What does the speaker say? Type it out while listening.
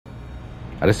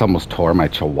I just almost tore my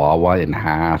chihuahua in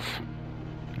half.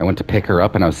 I went to pick her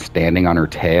up and I was standing on her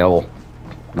tail.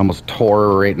 I almost tore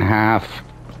her right in half.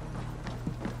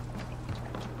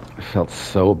 I felt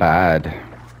so bad.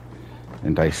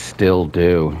 And I still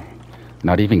do.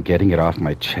 Not even getting it off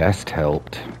my chest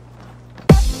helped.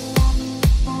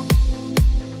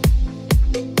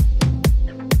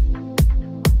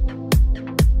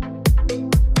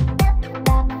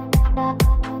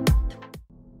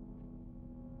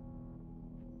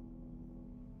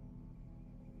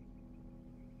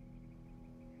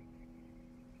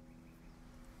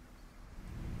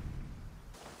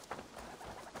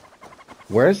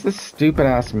 Where's the stupid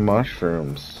ass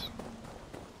mushrooms?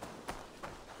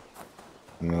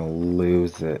 I'm gonna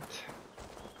lose it.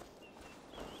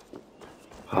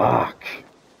 Fuck.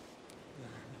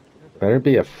 Better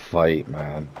be a fight,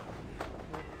 man.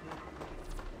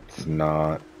 It's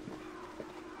not.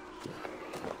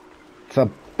 It's a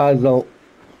puzzle.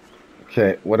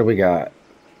 Okay, what do we got?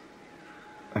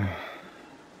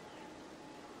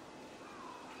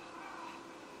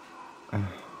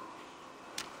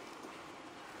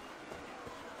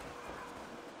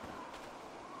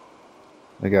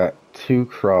 I got 2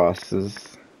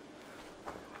 crosses.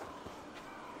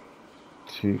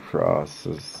 2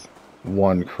 crosses.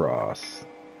 1 cross.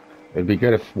 It'd be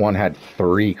good if one had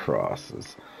 3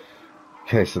 crosses.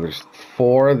 Okay, so there's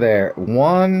 4 there.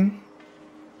 1.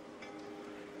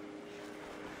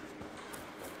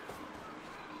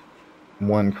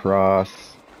 One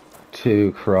cross.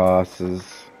 2 crosses.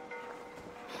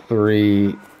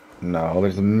 3. No,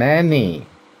 there's many.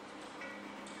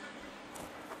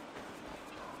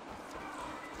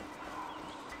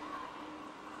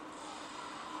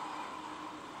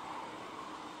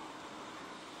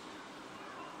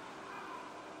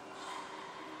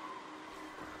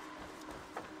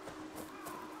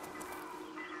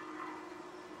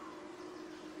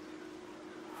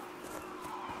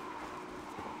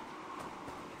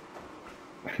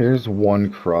 Here's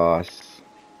 1 cross.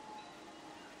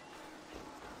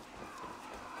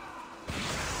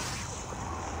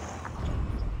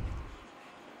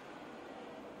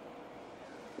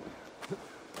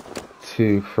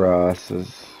 Two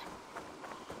crosses.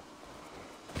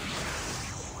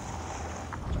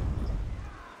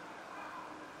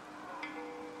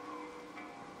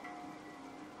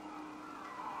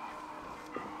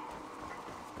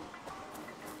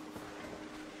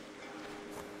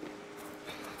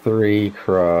 Three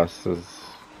crosses.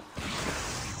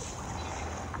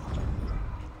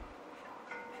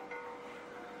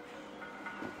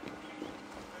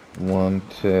 One,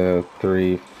 two,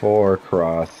 three, 4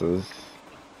 crosses.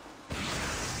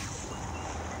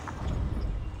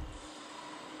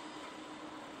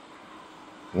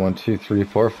 One, two, three,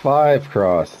 4, 5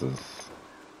 crosses.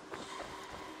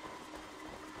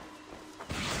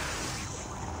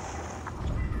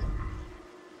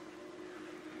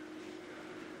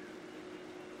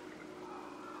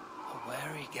 A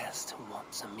wary guest who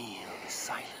wants a meal is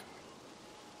silent.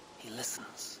 He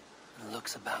listens and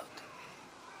looks about.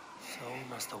 So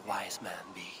must a wise man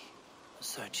be, who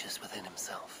searches within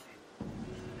himself.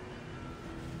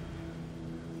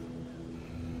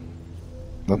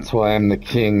 That's why I'm the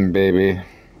king, baby.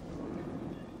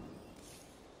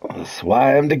 That's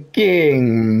why I'm the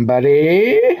king,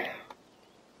 buddy.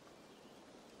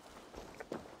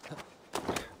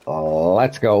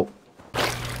 Let's go.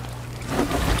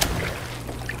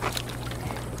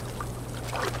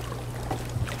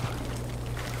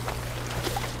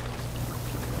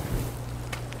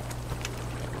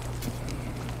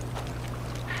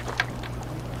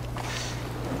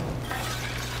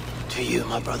 To you,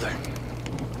 my brother.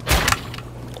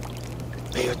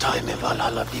 May your time in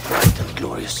Valhalla be bright and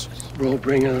glorious.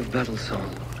 Bringer of battle song.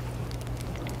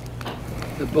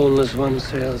 The boneless one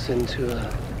sails into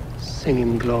a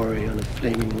singing glory on a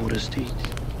flaming water steed.